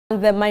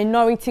The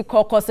Minority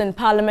Caucus in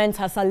Parliament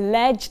has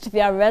alleged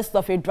the arrest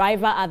of a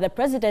driver at the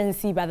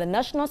Presidency by the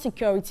National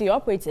Security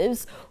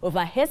Operatives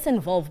over his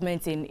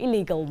involvement in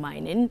illegal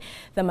mining.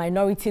 The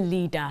minority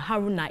leader,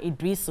 Haruna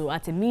Iddrisu,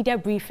 at a media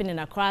briefing in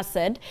Accra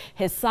said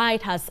his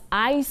side has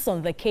eyes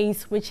on the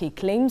case which he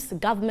claims the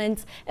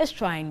government is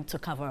trying to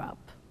cover up.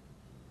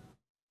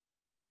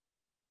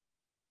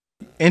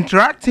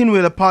 Interacting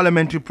with a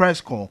parliamentary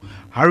press corps,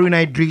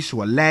 Haruna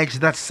Iddrisu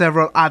alleged that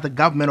several other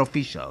government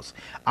officials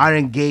are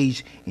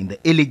engaged in the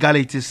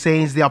illegality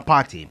since their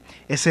party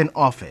is in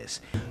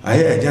office. I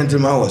hear a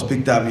gentleman was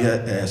picked up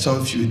here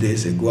some few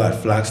days ago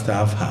at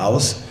Flagstaff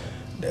House,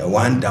 the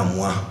one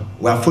Damwa.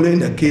 We are following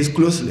the case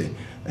closely,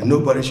 and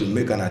nobody should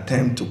make an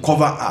attempt to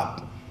cover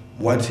up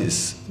what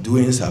his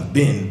doings have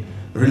been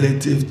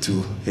relative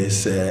to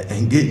his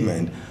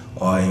engagement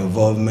or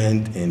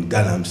involvement in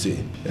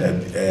Galamsey.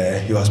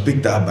 He was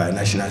picked up by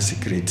national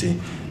security.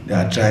 They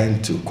are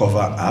trying to cover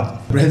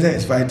up. The president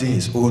is fighting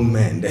his own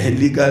men. The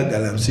illegal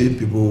Galamsey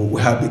people,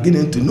 we are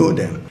beginning to know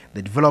them.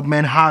 The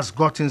development has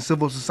gotten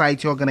civil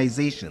society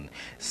organization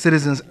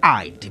Citizens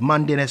Eye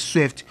demanding a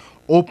swift,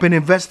 open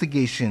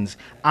investigations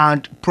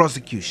and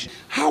prosecution.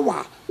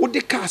 How would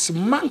the cast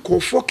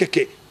manko for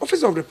keke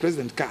office of the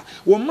president car?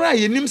 Womra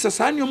yenim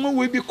sasani omo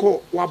we bi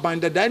ko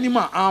wabanda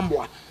danima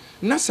ambwa.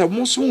 The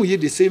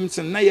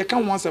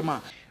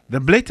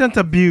blatant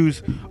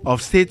abuse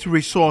of state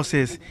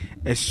resources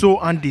is so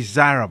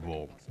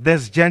undesirable.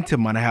 This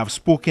gentleman I have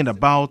spoken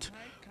about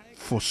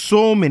for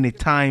so many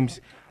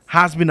times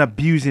has been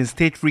abusing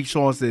state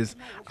resources,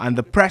 and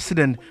the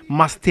president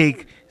must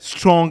take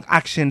strong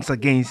actions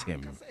against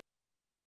him.